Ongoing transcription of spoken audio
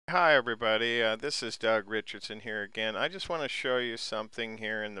Hi everybody, this is Doug Richardson here again. I just want to show you something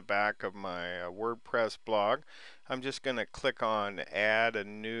here in the back of my WordPress blog. I'm just going to click on add a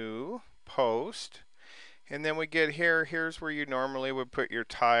new post, and then we get here. Here's where you normally would put your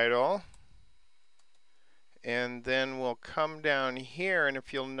title, and then we'll come down here, and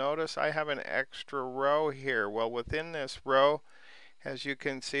if you'll notice I have an extra row here. Well, within this row, as you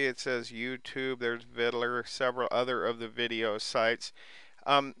can see, it says YouTube, there's Vidler, several other of the video sites.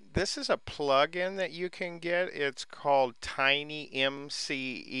 This is a plugin that you can get. It's called Tiny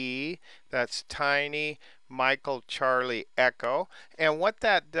MCE. That's Tiny Michael Charlie Echo. And what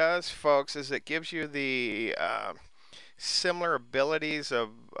that does, folks, is it gives you the similar abilities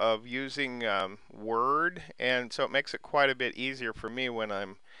of using Word. And so it makes it quite a bit easier for me when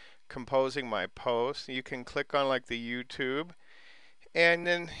I'm composing my posts. You can click on like the YouTube, and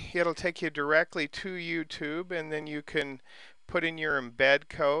then it'll take you directly to YouTube, and then you can put in your embed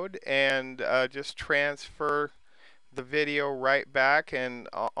code and just transfer the video right back and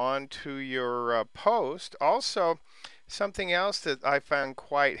onto your post. Also, something else that I found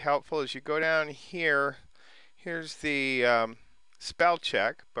quite helpful is you go down here. Here's the spell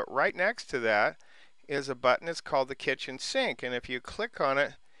check, but right next to that is a button. It's called the kitchen sink, and if you click on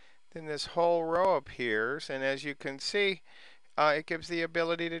it, then this whole row appears, and as you can see, it gives the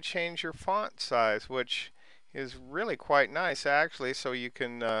ability to change your font size, which is really quite nice actually. So you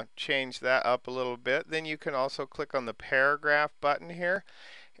can change that up a little bit. Then you can also click on the paragraph button here,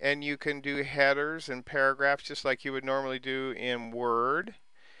 and you can do headers and paragraphs just like you would normally do in Word.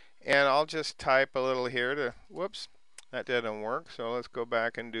 And I'll just type a little here to, whoops, that didn't work. So let's go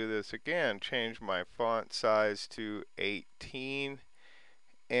back and do this again. Change my font size to 18,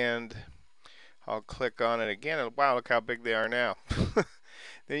 and I'll click on it again, and wow, look how big they are now.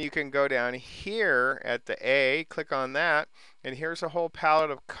 Then you can go down here at the A, click on that, and here's a whole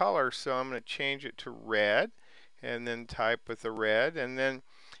palette of colors. So I'm going to change it to red, and then type with the red, and then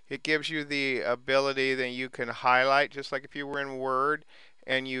it gives you the ability that you can highlight just like if you were in Word,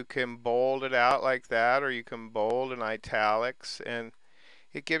 and you can bold it out like that, or you can bold in italics, and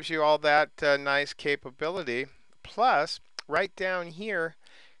it gives you all that nice capability. Plus, right down here,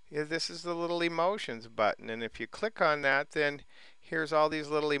 this is the little emotions button, and if you click on that, then here's all these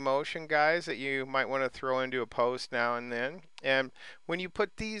little emotion guys that you might want to throw into a post now and then. And when you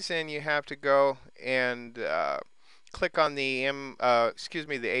put these in, you have to go and click on the the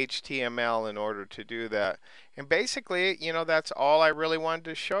HTML in order to do that. And basically, that's all I really wanted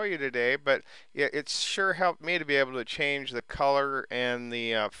to show you today, but it's sure helped me to be able to change the color and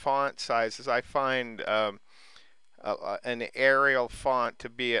the font sizes. I find an Arial font to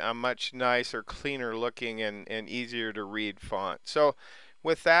be a much nicer, cleaner looking and easier to read font. So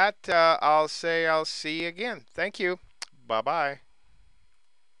with that, I'll say I'll see you again. Thank you. Bye-bye.